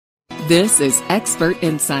This is Expert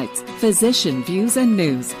Insights, Physician Views and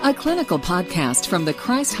News, a clinical podcast from the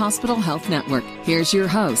Christ Hospital Health Network. Here's your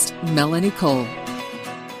host, Melanie Cole.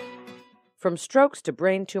 From strokes to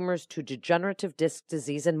brain tumors to degenerative disc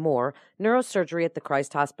disease and more, neurosurgery at the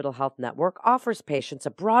Christ Hospital Health Network offers patients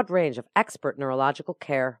a broad range of expert neurological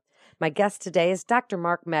care. My guest today is Dr.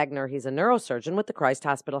 Mark Magner. He's a neurosurgeon with the Christ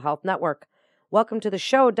Hospital Health Network. Welcome to the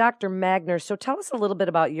show, Dr. Magner. So tell us a little bit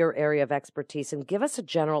about your area of expertise and give us a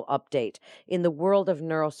general update in the world of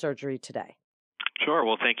neurosurgery today. Sure.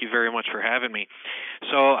 Well, thank you very much for having me.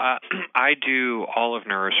 So I do all of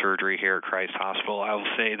neurosurgery here at Christ Hospital. I will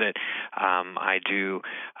say that I do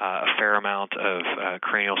a fair amount of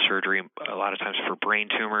cranial surgery, a lot of times for brain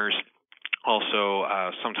tumors. Also,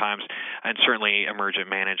 sometimes, and certainly emergent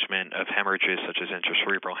management of hemorrhages such as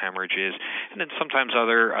intracerebral hemorrhages, and then sometimes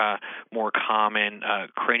other more common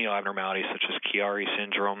cranial abnormalities such as Chiari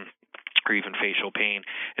syndrome or even facial pain.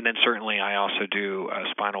 And then certainly I also do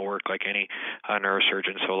spinal work like any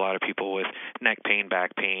neurosurgeon, so a lot of people with neck pain,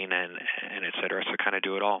 back pain, and et cetera, so kind of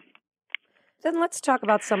do it all. Then let's talk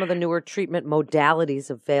about some of the newer treatment modalities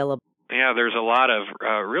available. Yeah, there's a lot of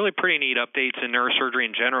really pretty neat updates in neurosurgery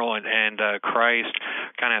in general, and Christ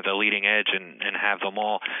kind of at the leading edge and have them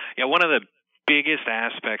all. Yeah, one of the biggest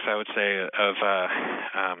aspects, I would say,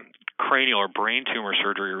 of cranial or brain tumor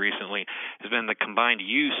surgery recently has been the combined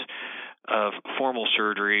use of formal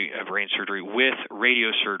surgery, brain surgery, with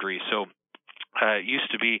radiosurgery. So it used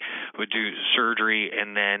to be would do surgery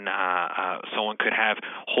and then someone could have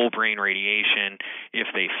whole brain radiation if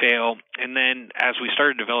they fail. And then as we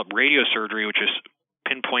started to develop radiosurgery, which is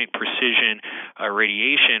pinpoint precision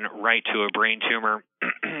radiation right to a brain tumor,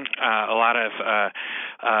 a lot of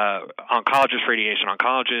radiation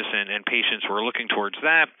oncologists and patients were looking towards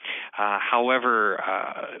that. However,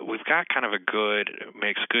 we've got kind of a good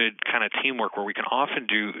kind of teamwork where we can often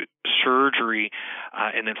do surgery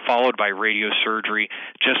and then followed by radiosurgery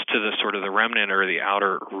just to the sort of the remnant or the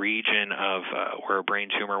outer region of where a brain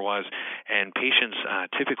tumor was, and patients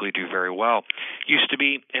typically do very well. Used to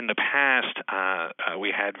be in the past,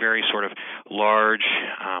 we had very sort of large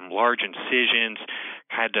incisions.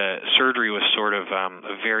 Surgery was sort of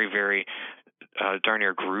a very, very darn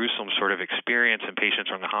near gruesome sort of experience, and patients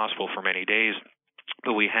were in the hospital for many days.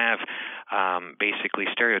 But we have basically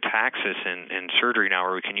stereotaxis in surgery now,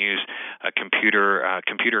 where we can use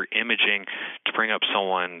computer imaging to bring up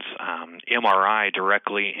someone's MRI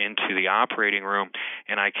directly into the operating room,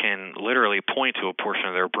 and I can literally point to a portion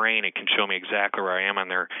of their brain. It can show me exactly where I am on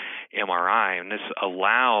their MRI, and this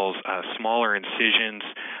allows smaller incisions,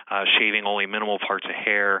 shaving only minimal parts of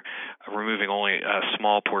hair, removing only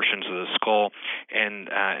small portions of the skull, and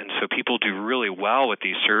so people do really well with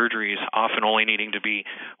these surgeries, often only needing to be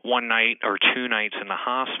one night or 2 nights in the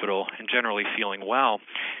hospital and generally feeling well.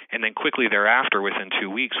 And then quickly thereafter, within 2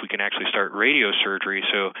 weeks, we can actually start radiosurgery.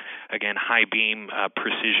 So again, high beam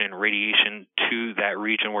precision radiation to that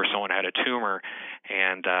region where someone had a tumor,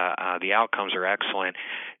 and the outcomes are excellent.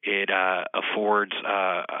 It affords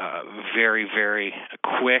very, very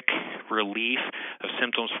quick relief of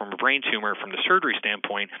symptoms from a brain tumor from the surgery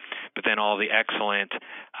standpoint, but then all the excellent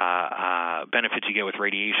benefits you get with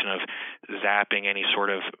radiation of zapping any sort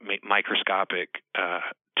of microscopic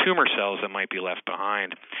tumor cells that might be left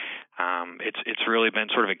behind. It's really been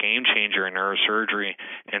sort of a game changer in neurosurgery,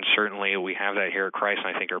 and certainly we have that here at Christ,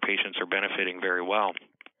 and I think our patients are benefiting very well.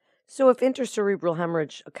 So if intracerebral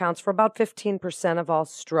hemorrhage accounts for about 15% of all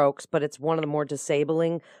strokes, but it's one of the more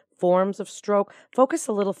disabling forms of stroke, focus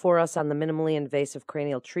a little for us on the minimally invasive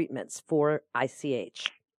cranial treatments for ICH.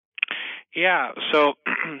 Yeah, so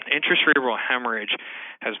intracerebral hemorrhage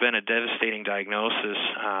has been a devastating diagnosis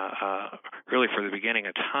really for the beginning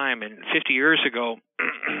of time. And 50 years ago,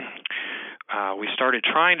 we started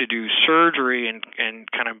trying to do surgery and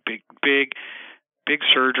kind of big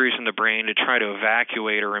surgeries in the brain to try to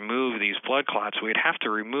evacuate or remove these blood clots. We'd have to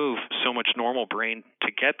remove so much normal brain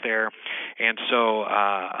to get there, and so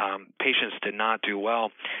patients did not do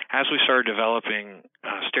well. As we started developing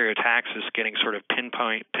stereotaxis, getting sort of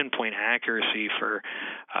pinpoint accuracy for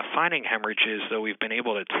finding hemorrhages, though we've been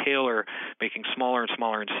able to tailor making smaller and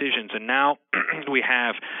smaller incisions, and now we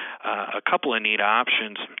have a couple of neat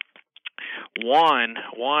options. One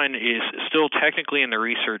is still technically in the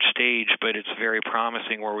research stage, but it's very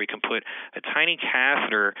promising, where we can put a tiny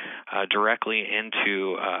catheter directly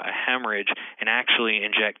into a hemorrhage and actually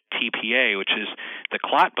inject TPA, which is the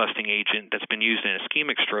clot-busting agent that's been used in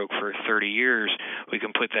ischemic stroke for 30 years. We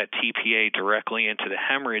can put that TPA directly into the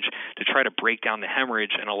hemorrhage to try to break down the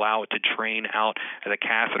hemorrhage and allow it to drain out of the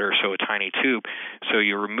catheter, so a tiny tube. So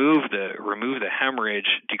you remove the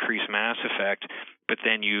hemorrhage, decrease mass effect, but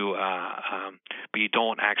then you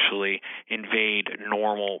don't actually invade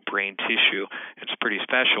normal brain tissue. It's pretty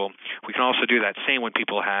special. We can also do that same when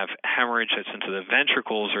people have hemorrhage that's into the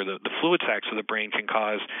ventricles or the fluid sacs of the brain, can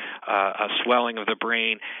cause a swelling of the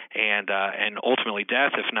brain and ultimately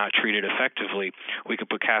death if not treated effectively. We could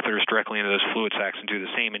put catheters directly into those fluid sacs and do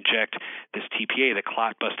the same, inject this TPA, the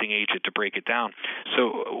clot-busting agent, to break it down.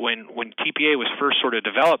 So when TPA was first sort of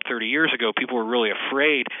developed 30 years ago, people were really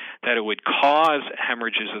afraid that it would cause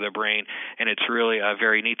hemorrhages of the brain, and it's really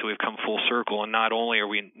very neat that we've come full circle, and not only are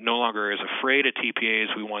we no longer as afraid of TPA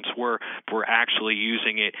as we once were, but we're actually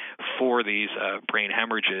using it for these brain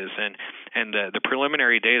hemorrhages. And the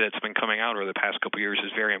preliminary data that's been coming out over the past couple of years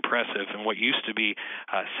is very impressive, and what used to be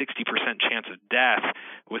 60% chance of death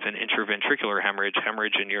with an intraventricular hemorrhage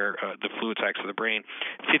in the fluid sacs of the brain,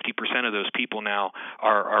 50% of those people now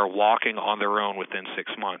are walking on their own within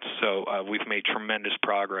 6 months. So we've made tremendous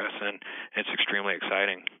progress, and it's extremely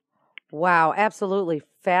exciting. Wow, absolutely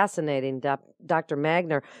fascinating, Dr.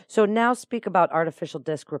 Magner. So now speak about artificial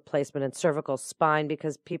disc replacement and cervical spine,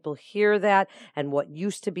 because people hear that, and what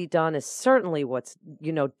used to be done is certainly what's,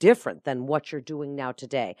 different than what you're doing now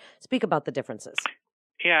today. Speak about the differences.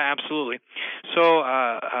 Yeah, absolutely. So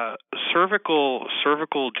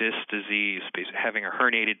cervical disc disease, basically having a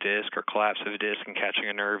herniated disc or collapse of a disc and catching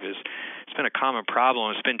a nerve, it's been a common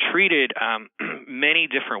problem. It's been treated many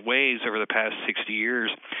different ways over the past 60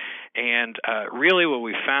 years. And really what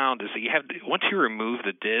we found is that once you remove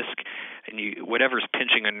the disc and whatever's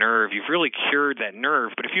pinching a nerve, you've really cured that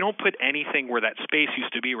nerve. But if you don't put anything where that space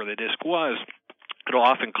used to be where the disc was, it'll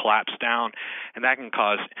often collapse down, and that can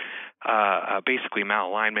cause basically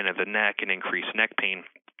malalignment of the neck and increased neck pain.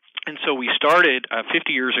 And so we started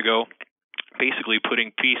 50 years ago basically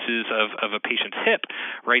putting pieces of a patient's hip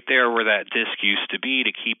right there where that disc used to be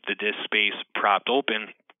to keep the disc space propped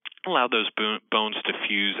open, allow those bones to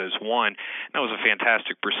fuse as one. That was a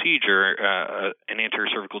fantastic procedure, an anterior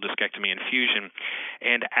cervical discectomy and fusion.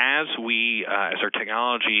 And as our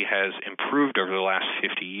technology has improved over the last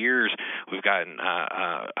 50 years, we've gotten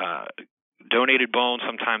donated bones,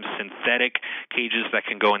 sometimes synthetic cages that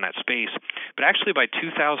can go in that space. But actually by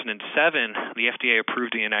 2007, the FDA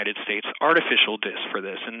approved in the United States artificial discs for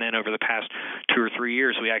this. And then over the past 2 or 3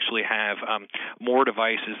 years, we actually have more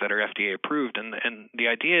devices that are FDA approved. And the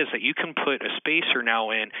idea is that you can put a spacer now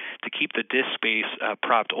in to keep the disc space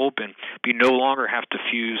propped open, but you no longer have to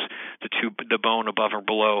fuse the bone above or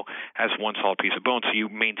below as one solid piece of bone. So you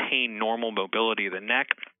maintain normal mobility of the neck,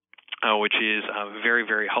 which is very,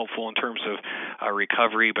 very helpful in terms of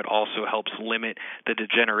recovery, but also helps limit the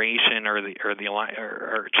degeneration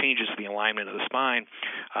or changes to the alignment of the spine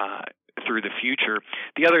through the future.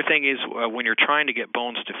 The other thing is when you're trying to get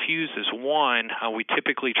bones to fuse as one, we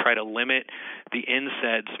typically try to limit the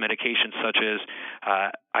NSAIDs medications such as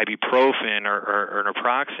ibuprofen or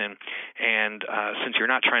naproxen. And since you're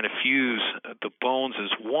not trying to fuse the bones as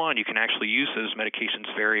one, you can actually use those medications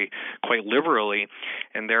quite liberally,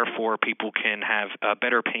 and therefore people can have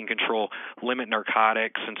better pain control, limit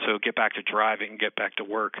narcotics, and so get back to driving, get back to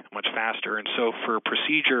work much faster. And so for a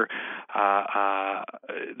procedure,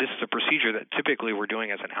 this is a procedure that typically we're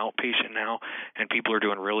doing as an outpatient now, and people are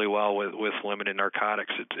doing really well with limited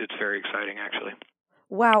narcotics. It's very exciting, actually.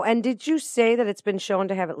 Wow. And did you say that it's been shown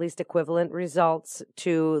to have at least equivalent results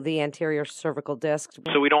to the anterior cervical disc?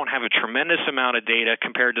 So we don't have a tremendous amount of data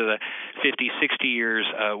compared to the 50, 60 years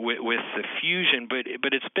with the fusion, but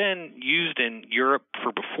it's been used in Europe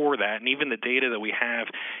for before that. And even the data that we have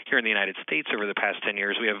here in the United States over the past 10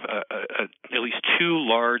 years, we have at least 2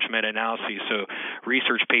 large meta-analyses, so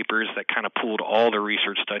research papers that kind of pooled all the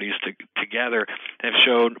research studies together and have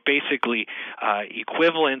shown basically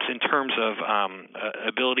equivalence in terms of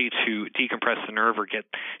ability to decompress the nerve or get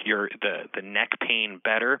the neck pain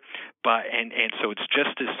better, and so it's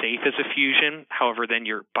just as safe as a fusion. However, then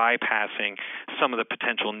you're bypassing some of the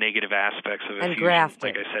potential negative aspects of a fusion,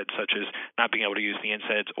 grafting, like I said, such as not being able to use the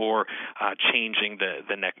NSAIDs or changing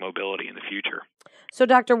the neck mobility in the future. So,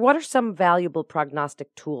 Doctor, what are some valuable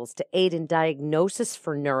prognostic tools to aid in diagnosis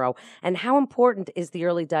for neuro, and how important is the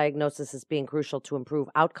early diagnosis as being crucial to improve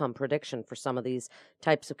outcome prediction for some of these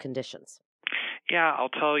types of conditions? Yeah, I'll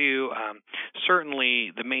tell you,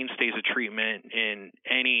 certainly the mainstays of treatment in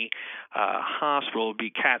any hospital would be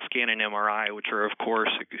CAT scan and MRI, which are, of course,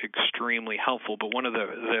 extremely helpful. But one of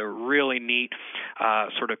the really neat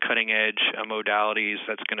sort of cutting-edge modalities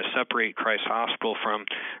that's going to separate Christ Hospital from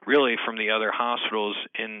the other hospitals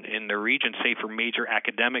in the region, say for major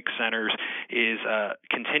academic centers, is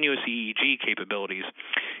continuous EEG capabilities.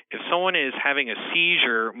 if someone is having a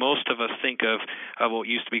seizure, most of us think of what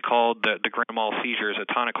used to be called the grand mal seizure, as a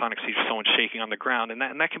tonic-clonic seizure, someone shaking on the ground, and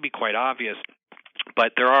that can be quite obvious.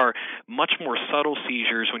 But there are much more subtle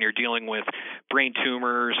seizures when you're dealing with brain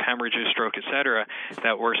tumors, hemorrhages, stroke, etc.,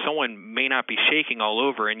 that where someone may not be shaking all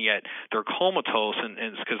over, and yet they're comatose, and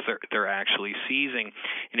it's because they're actually seizing.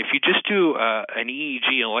 And if you just do an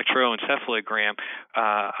EEG, electroencephalogram,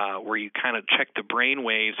 where you kind of check the brain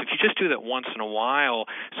waves, if you just do that once in a while,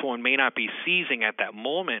 someone may not be seizing at that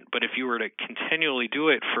moment, but if you were to continually do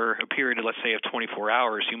it for a period of, let's say, of 24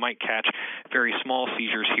 hours, you might catch very small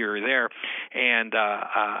seizures here or there. And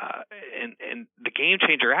the game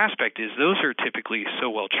changer aspect is those are typically so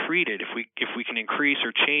well treated. If we can increase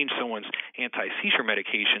or change someone's anti-seizure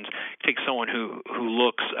medications, take someone who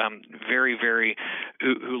looks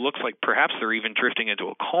who looks like perhaps they're even drifting into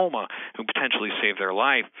a coma, who potentially save their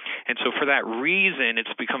life. And so for that reason,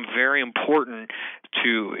 it's become very important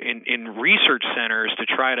to in research centers to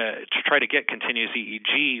try to get continuous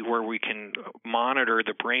EEG, where we can monitor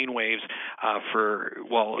the brain waves for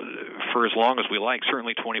as long as we like,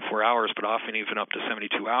 certainly 24 hours, but often even up to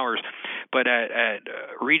 72 hours. But at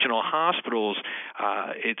regional hospitals,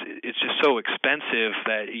 it's just so expensive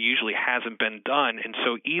that it usually hasn't been done. And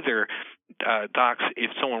so either docs,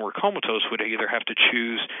 if someone were comatose, would either have to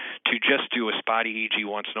choose to just do a spot EEG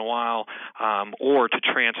once in a while, or to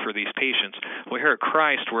transfer these patients. Well, here at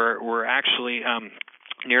Christ, we're actually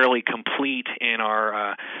nearly complete in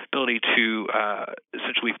our ability to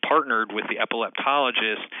essentially we've partnered with the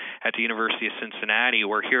epileptologist at the University of Cincinnati,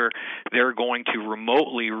 where here they're going to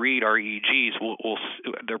remotely read our EEGs.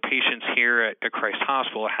 Their patients here at Christ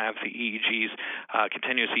Hospital have the EEGs,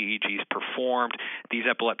 continuous EEGs performed. These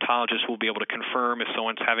epileptologists will be able to confirm if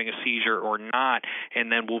someone's having a seizure or not,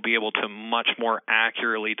 and then we'll be able to much more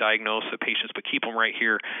accurately diagnose the patients, but keep them right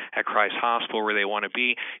here at Christ Hospital where they want to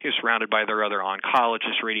be, surrounded by their other oncologists,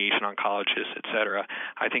 radiation oncologists, et cetera.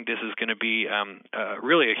 I think this is going to be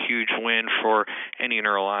really a huge win for any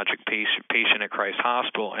neurologic patient at Christ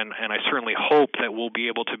Hospital, and I certainly hope that we'll be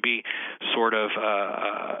able to be sort of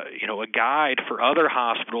a guide for other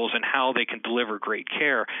hospitals and how they can deliver great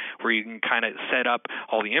care, where you can kind of set up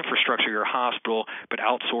all the infrastructure of your hospital, but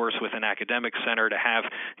outsource with an academic center to have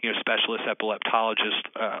specialist epileptologists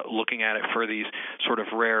looking at it for these sort of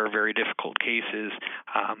rare, very difficult cases.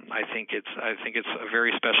 I think it's a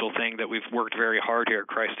very special thing that we've worked very hard here at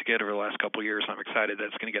Christ to get over the last couple of years. I'm excited that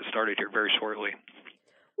it's going to get started here very shortly.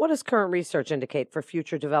 What does current research indicate for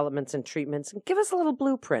future developments and treatments? And give us a little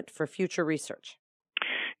blueprint for future research.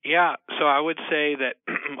 Yeah, so I would say that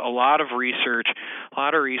a lot of research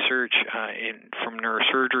from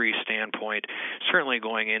neurosurgery standpoint, certainly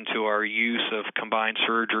going into our use of combined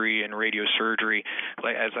surgery and radiosurgery.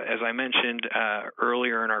 As I mentioned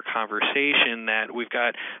earlier in our conversation, that we've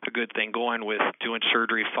got a good thing going with doing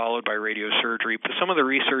surgery followed by radiosurgery. But some of the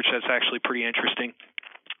research that's actually pretty interesting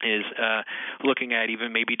is looking at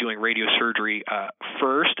even maybe doing radiosurgery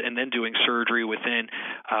first and then doing surgery within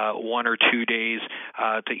 1 or 2 days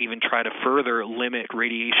to even try to further limit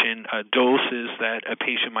radiation doses that a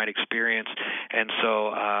patient might experience. And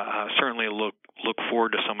so certainly look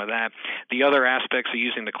forward to some of that. The other aspects of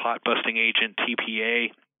using the clot-busting agent, TPA,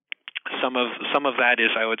 some of that is,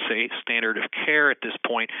 I would say, standard of care at this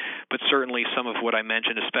point, but certainly some of what I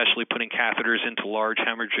mentioned, especially putting catheters into large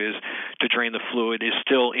hemorrhages to drain the fluid, is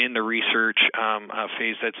still in the research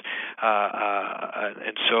phase.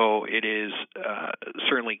 And so it is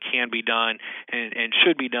certainly can be done and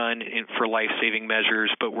should be done for life-saving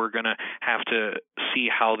measures, but we're going to have to see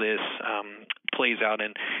how this plays out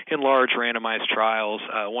in large randomized trials.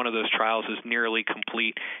 One of those trials is nearly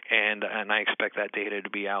complete, and I expect that data to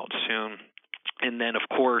be out soon. And then, of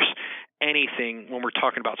course, anything when we're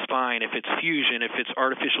talking about spine, if it's fusion, if it's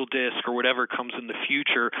artificial disc or whatever comes in the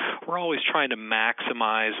future, we're always trying to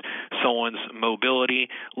maximize someone's mobility,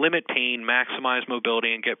 limit pain, maximize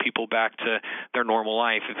mobility, and get people back to their normal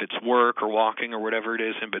life. If it's work or walking or whatever it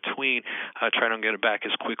is in between, try to get it back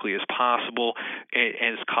as quickly as possible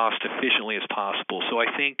and as cost efficiently as possible. So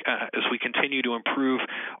I think as we continue to improve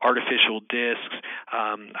artificial discs,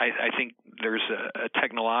 I think there's a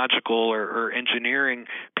technological or engineering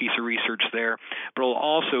piece of research there, but we'll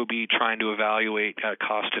also be trying to evaluate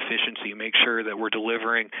cost efficiency, make sure that we're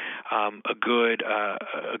delivering a good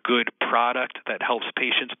product that helps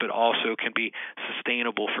patients, but also can be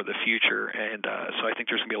sustainable for the future. And so I think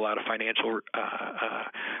there's going to be a lot of financial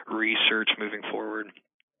research moving forward.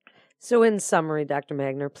 So in summary, Dr.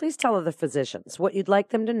 Magner, please tell other physicians what you'd like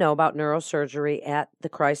them to know about neurosurgery at the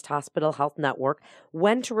Christ Hospital Health Network,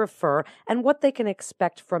 when to refer, and what they can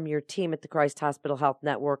expect from your team at the Christ Hospital Health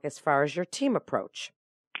Network as far as your team approach.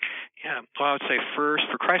 Yeah, well, I would say first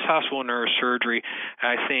for Christ Hospital Neurosurgery,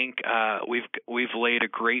 I think we've laid a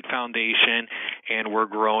great foundation, and we're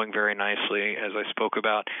growing very nicely. As I spoke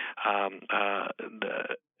about,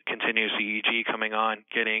 the continuous EEG coming on,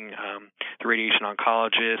 getting the radiation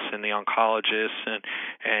oncologists and the oncologists and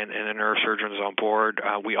the neurosurgeons on board.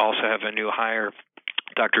 We also have a new hire.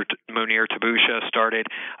 Dr. Munir Tabusha started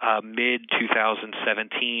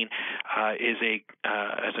mid-2017, is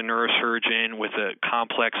as a neurosurgeon with a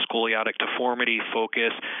complex scoliotic deformity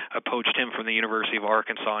focus. I poached him from the University of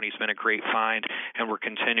Arkansas, and he's been a great find, and we're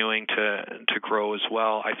continuing to grow as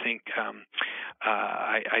well. I think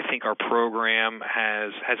our program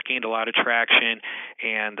has gained a lot of traction,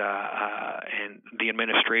 and the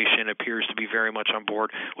administration appears to be very much on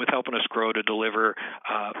board with helping us grow to deliver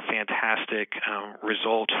fantastic results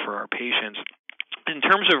for our patients. In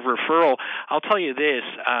terms of referral, I'll tell you this,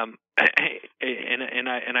 and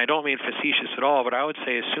I don't mean facetious at all, but I would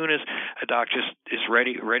say as soon as a doc just is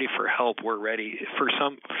ready for help, we're ready. For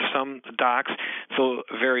some docs feel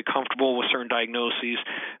very comfortable with certain diagnoses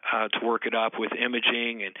to work it up with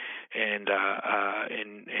imaging and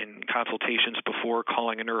consultations before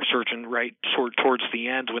calling a neurosurgeon right towards the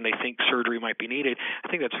end when they think surgery might be needed. I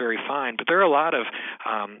think that's very fine. But there are a lot of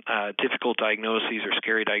difficult diagnoses or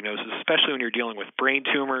scary diagnoses, especially when you're dealing with brain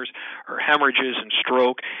tumors or hemorrhages and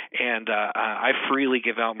stroke. And I freely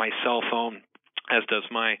give out my cell phone, as does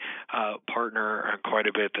my partner, quite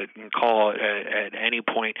a bit, that can call at any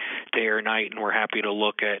point, day or night, and we're happy to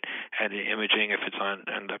look at the imaging if it's on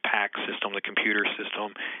the PAC system, the computer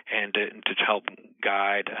system, and to help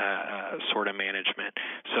guide sort of management.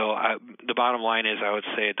 So the bottom line is, I would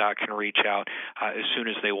say a doc can reach out as soon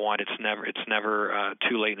as they want. It's never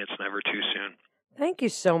too late, and it's never too soon. Thank you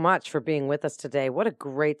so much for being with us today. What a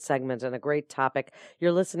great segment and a great topic.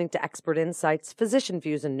 You're listening to Expert Insights, Physician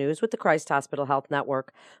Views and News with the Christ Hospital Health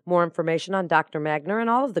Network. More information on Dr. Magner and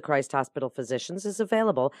all of the Christ Hospital physicians is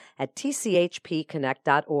available at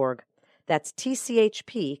tchpconnect.org. That's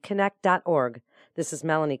tchpconnect.org. This is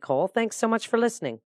Melanie Cole. Thanks so much for listening.